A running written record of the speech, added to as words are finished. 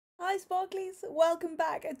Hi Sparklies, welcome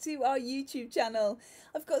back to our YouTube channel.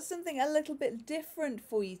 I've got something a little bit different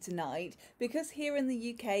for you tonight because here in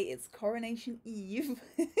the UK it's Coronation Eve.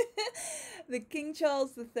 The King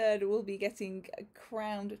Charles III will be getting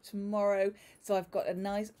crowned tomorrow, so I've got a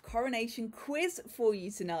nice coronation quiz for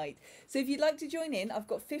you tonight. So if you'd like to join in, I've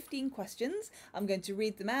got 15 questions. I'm going to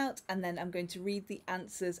read them out and then I'm going to read the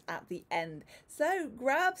answers at the end. So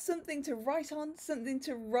grab something to write on, something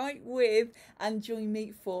to write with, and join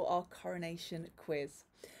me for our coronation quiz.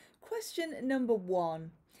 Question number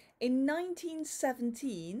 1. In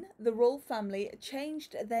 1917, the royal family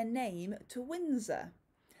changed their name to Windsor.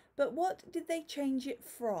 But what did they change it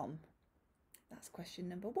from? That's question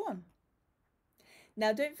number 1.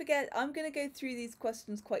 Now, don't forget, I'm going to go through these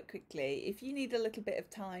questions quite quickly. If you need a little bit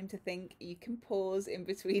of time to think, you can pause in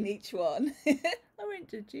between each one. I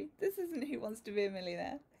won't judge you. This isn't Who Wants to Be a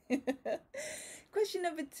Millionaire. Question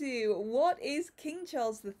number 2. What is King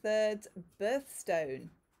Charles III's birthstone?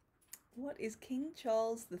 What is King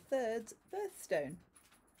Charles III's birthstone?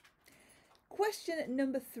 Question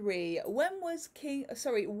number 3. Where was King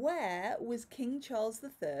Charles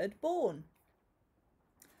III born?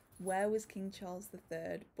 Where was King Charles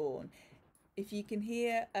III born? If you can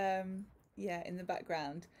hear, in the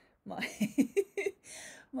background, my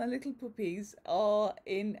my little puppies are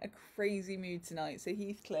in a crazy mood tonight. So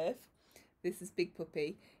Heathcliff, this is Big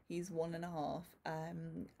Puppy, he's 1.5,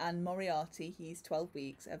 and Moriarty, he's 12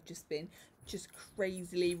 weeks, have just been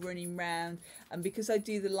crazily running around. And because I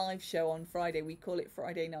do the live show on Friday, we call it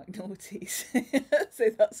Friday Night Naughties. So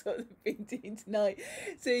that's what they've been doing tonight.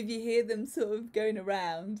 So if you hear them sort of going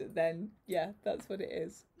around, then yeah, that's what it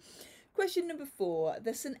is. Question number 4.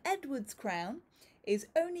 The St Edward's crown is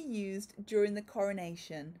only used during the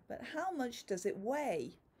coronation, but how much does it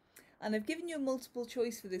weigh? And I've given you a multiple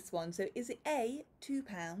choice for this one. So is it A, £2,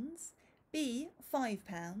 B,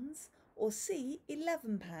 £5, or C,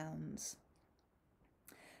 £11?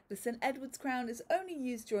 The St Edward's crown is only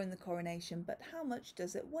used during the coronation, but how much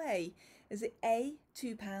does it weigh? Is it A,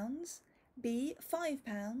 £2, B,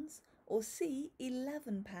 £5, or C,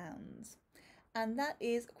 £11? And that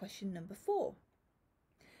is question number 4.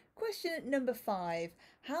 Question number 5.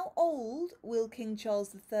 How old will King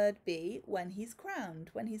Charles III be when he's crowned,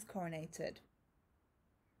 when he's coronated?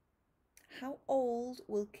 How old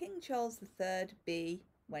will King Charles III be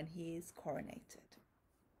when he is coronated?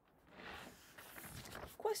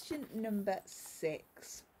 Question number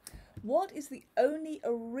 6. What is the only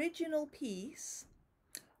original piece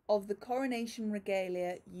of the coronation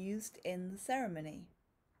regalia used in the ceremony?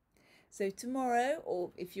 So tomorrow,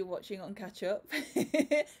 or if you're watching on catch up,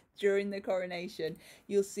 during the coronation,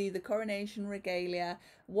 you'll see the coronation regalia.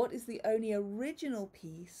 What is the only original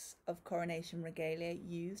piece of coronation regalia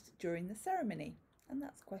used during the ceremony? And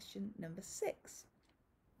that's question number 6.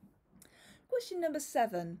 Question number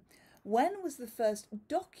 7. When was the first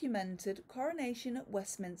documented coronation at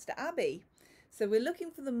Westminster Abbey? So we're looking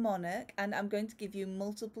for the monarch, and I'm going to give you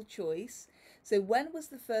multiple choice. So when was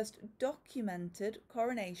the first documented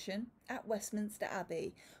coronation at Westminster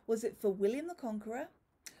Abbey? Was it for William the Conqueror?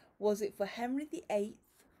 Was it for Henry VIII?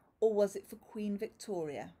 Or was it for Queen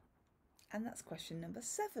Victoria? And that's question number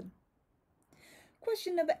 7.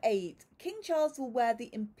 Question number 8. King Charles will wear the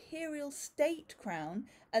imperial state crown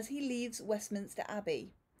as he leaves Westminster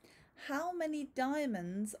Abbey. How many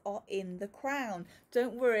diamonds are in the crown?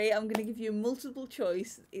 Don't worry, I'm going to give you multiple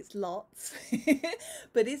choice. It's lots.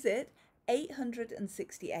 But is it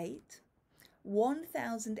 868,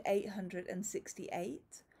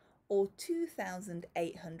 1868, or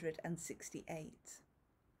 2868?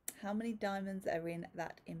 How many diamonds are in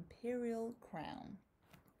that imperial crown?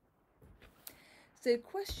 So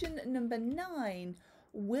question number 9.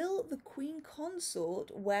 Will the Queen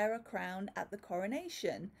Consort wear a crown at the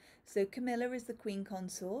coronation? So Camilla is the Queen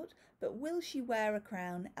Consort, but will she wear a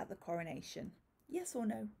crown at the coronation? Yes or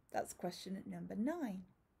no? That's question number 9.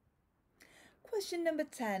 Question number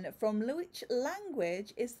 10. From which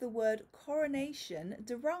language is the word coronation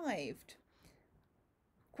derived?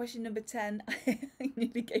 Question number 10. I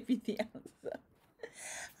nearly gave you the answer.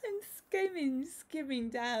 I'm skimming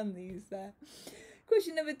down these there.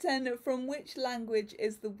 Question number 10. From which language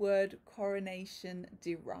is the word coronation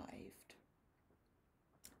derived?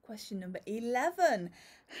 Question number 11.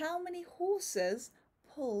 How many horses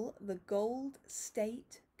pull the gold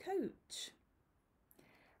state coach?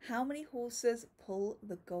 How many horses pull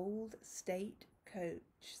the gold state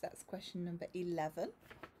coach? That's question number 11.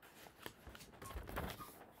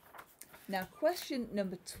 Now question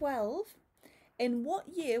number 12. In what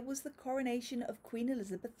year was the coronation of Queen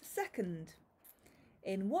Elizabeth II?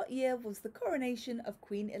 In what year was the coronation of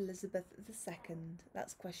Queen Elizabeth II?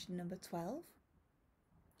 That's question number 12.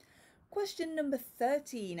 Question number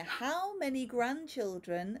 13. How many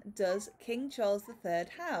grandchildren does King Charles III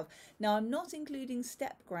have? Now, I'm not including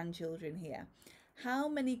step-grandchildren here. How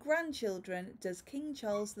many grandchildren does King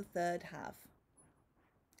Charles III have?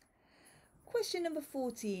 Question number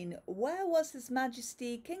 14. Where was His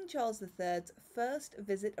Majesty King Charles III's first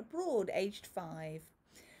visit abroad, aged 5?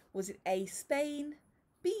 Was it A, Spain,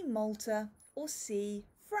 B, Malta, or C,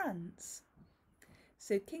 France?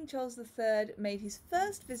 So King Charles III made his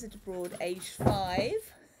first visit abroad, aged 5.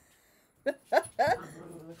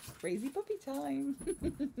 Crazy puppy time.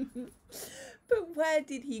 But where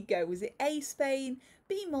did he go? Was it A, Spain,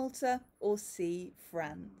 B, Malta, or C,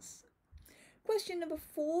 France? Question number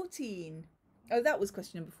 14. Oh, that was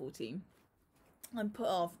question number 14. I'm put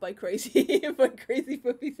off by crazy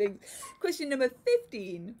puppy things. Question number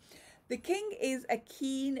 15. The king is a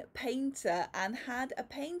keen painter and had a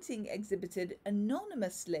painting exhibited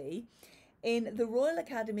anonymously in the Royal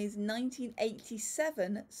Academy's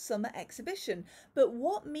 1987 summer exhibition. But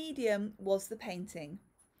what medium was the painting?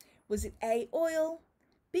 Was it A, oil,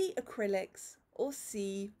 B, acrylics, or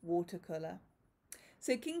C, watercolour?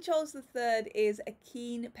 So King Charles III is a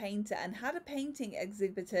keen painter and had a painting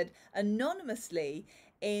exhibited anonymously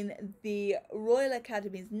in the Royal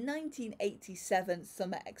Academy's 1987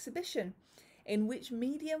 summer exhibition. In which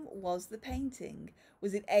medium was the painting?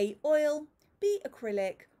 Was it A, oil, B,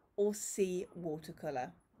 acrylic, or C,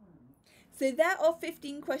 watercolour? So there are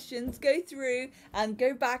 15 questions. Go through and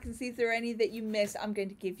go back and see if there are any that you missed. I'm going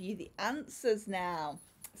to give you the answers now.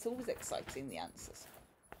 It's always exciting, the answers.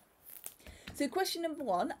 So question number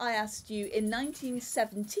 1, I asked you, in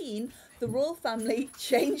 1917, the royal family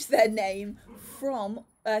changed their name from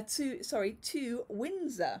to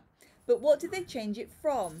Windsor. But what did they change it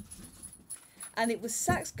from? And it was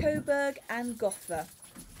Saxe-Coburg and Gotha.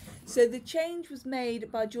 So the change was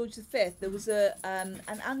made by George V. There was an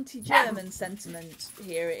anti-German sentiment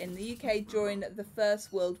here in the UK during the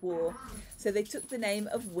First World War. So they took the name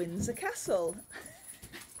of Windsor Castle.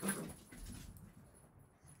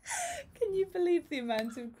 Can you believe the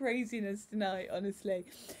amount of craziness tonight, honestly?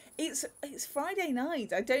 It's Friday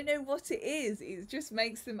night. I don't know what it is. It just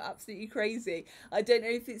makes them absolutely crazy. I don't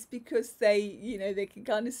know if it's because they can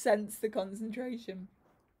kind of sense the concentration.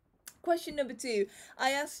 Question number 2.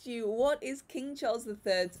 I asked you, what is King Charles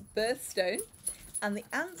III's birthstone? And the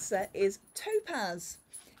answer is topaz.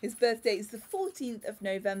 His birthday is the 14th of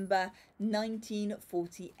November,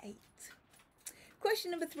 1948.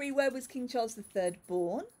 Question number 3, where was King Charles III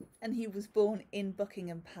born? And he was born in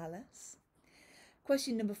Buckingham Palace.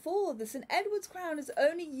 Question number 4, the St Edward's crown is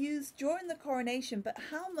only used during the coronation, but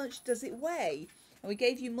how much does it weigh? And we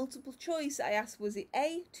gave you multiple choice. I asked, was it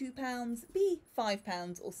A, £2, B,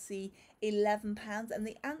 £5, or C, £11? And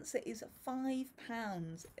the answer is £5.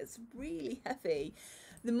 It's really heavy.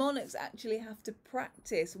 The monarchs actually have to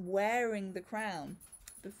practice wearing the crown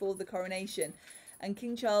before the coronation. And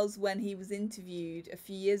King Charles, when he was interviewed a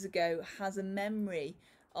few years ago, has a memory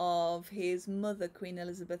of his mother, Queen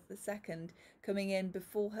Elizabeth II, coming in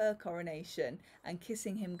before her coronation and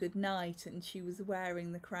kissing him goodnight, and she was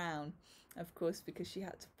wearing the crown, of course, because she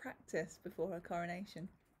had to practice before her coronation.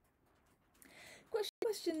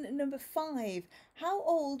 Question number 5. How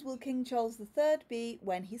old will King Charles III be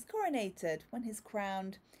when he's coronated, when he's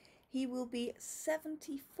crowned? He will be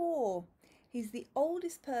 74. He's the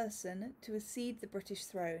oldest person to accede the British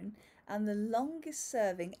throne and the longest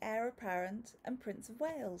serving heir apparent and Prince of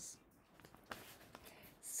Wales.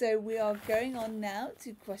 So we are going on now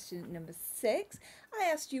to question number 6. I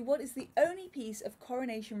asked you, what is the only piece of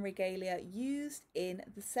coronation regalia used in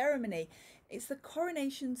the ceremony? It's the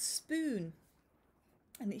coronation spoon,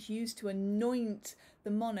 and it's used to anoint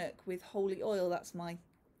the monarch with holy oil. That's my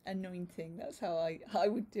anointing. That's how I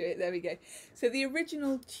would do it. There we go. So the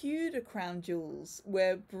original Tudor crown jewels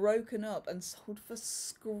were broken up and sold for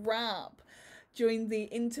scrap during the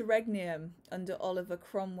interregnum under Oliver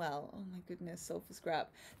Cromwell. Oh my goodness, sold for scrap.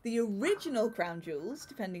 The original crown jewels,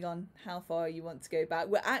 depending on how far you want to go back,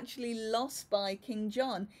 were actually lost by King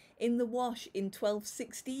John in the wash in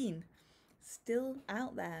 1216. Still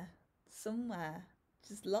out there somewhere,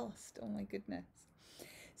 just lost. Oh my goodness.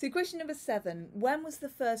 So question number 7, when was the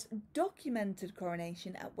first documented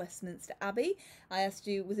coronation at Westminster Abbey? I asked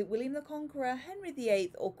you, was it William the Conqueror, Henry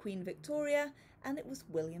VIII, or Queen Victoria? And it was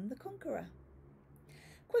William the Conqueror.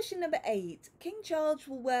 Question number 8, King Charles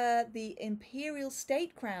will wear the imperial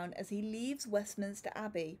state crown as he leaves Westminster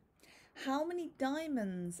Abbey. How many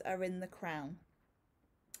diamonds are in the crown?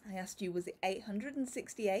 I asked you, was it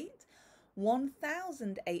 868,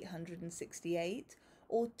 1,868,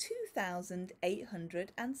 or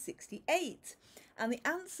 2,868? And the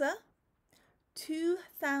answer,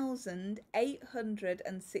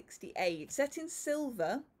 2,868. Set in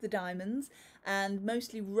silver, the diamonds, and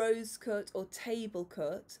mostly rose cut or table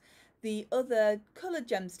cut. The other coloured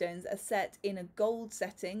gemstones are set in a gold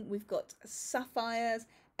setting. We've got sapphires,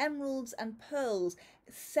 emeralds and pearls.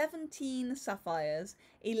 17 sapphires,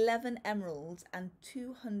 11 emeralds and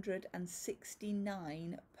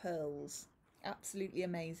 269 pearls. Absolutely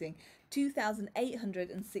amazing.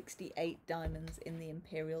 2,868 diamonds in the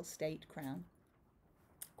imperial state crown.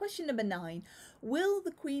 Question number 9. Will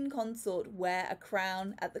the Queen Consort wear a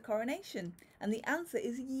crown at the coronation? And the answer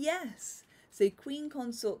is yes. So Queen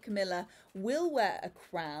Consort Camilla will wear a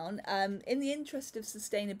crown. In the interest of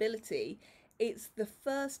sustainability, it's the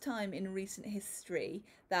first time in recent history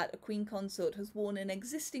that a Queen Consort has worn an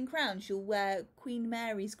existing crown. She'll wear Queen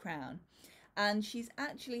Mary's crown. And she's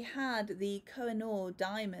actually had the Koh-i-Noor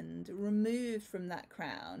diamond removed from that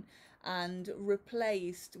crown and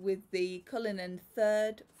replaced with the Cullinan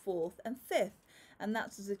 3rd, 4th and 5th. And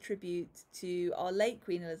that's as a tribute to our late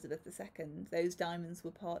Queen Elizabeth II. Those diamonds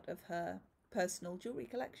were part of her personal jewellery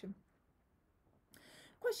collection.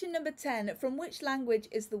 Question number 10. From which language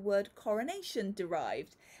is the word coronation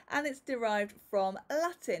derived? And it's derived from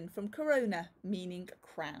Latin, from corona, meaning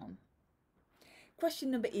crown.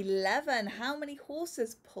 Question number 11. How many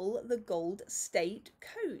horses pull the gold state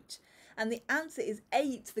coach? And the answer is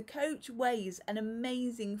 8. The coach weighs an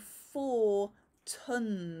amazing 4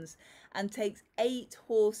 tons and takes 8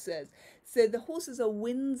 horses. So the horses are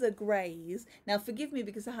Windsor Greys. Now forgive me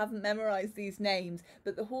because I haven't memorised these names,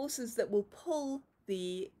 but the horses that will pull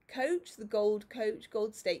the coach, the gold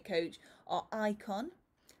state coach, are Icon,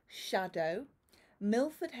 Shadow,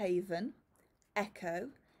 Milford Haven, Echo,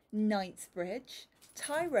 Knightsbridge,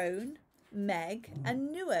 Tyrone, Meg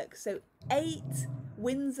and Newark. So 8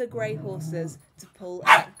 Windsor Grey horses to pull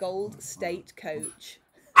that gold state coach.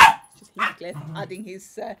 Just Heathcliff adding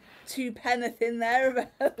his 2 penneth in there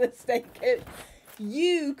about the state coach.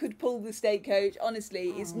 You could pull the state coach.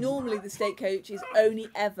 Honestly, it's normally the state coach is only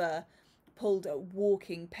ever pulled at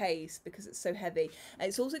walking pace because it's so heavy. And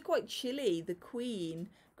it's also quite chilly. The Queen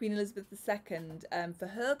Elizabeth II, for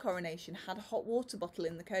her coronation, had a hot water bottle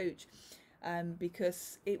in the coach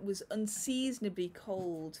because it was unseasonably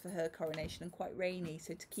cold for her coronation and quite rainy.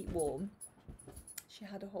 So to keep warm, she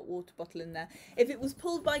had a hot water bottle in there. If it was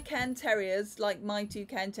pulled by Cairn Terriers, like my 2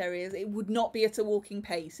 Cairn Terriers, it would not be at a walking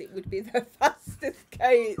pace. It would be the fastest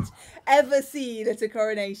coach ever seen at a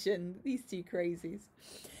coronation. These 2 crazies.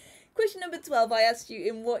 Question number 12, I asked you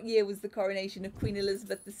in what year was the coronation of Queen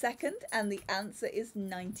Elizabeth II, and the answer is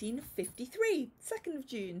 1953, 2nd of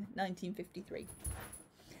June 1953.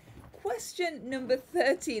 Question number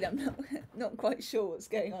 13, I'm not quite sure what's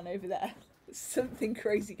going on over there. There's something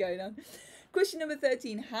crazy going on. Question number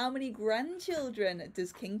 13, how many grandchildren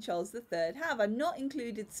does King Charles III have? I've not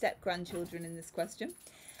included step-grandchildren in this question.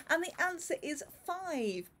 And the answer is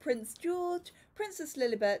 5. Prince George, Princess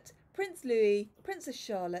Lilibet, Prince Louis, Princess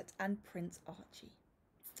Charlotte and Prince Archie.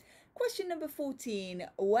 Question number 14.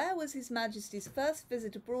 Where was His Majesty's first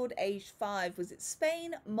visit abroad aged 5? Was it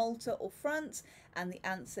Spain, Malta or France? And the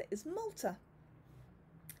answer is Malta.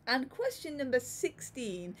 And question number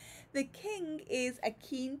 16. The King is a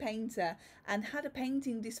keen painter and had a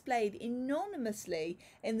painting displayed anonymously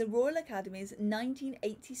in the Royal Academy's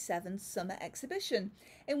 1987 summer exhibition.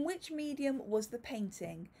 In which medium was the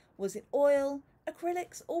painting? Was it oil,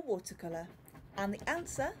 acrylics or watercolour? And the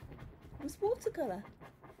answer was watercolour.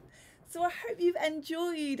 So I hope you've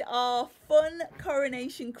enjoyed our fun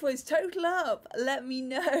coronation quiz. Total up. Let me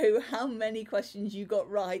know how many questions you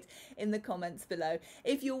got right in the comments below.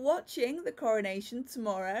 If you're watching the coronation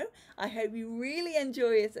tomorrow, I hope you really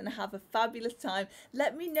enjoy it and have a fabulous time.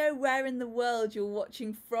 Let me know where in the world you're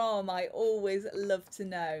watching from. I always love to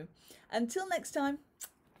know. Until next time,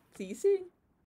 see you soon.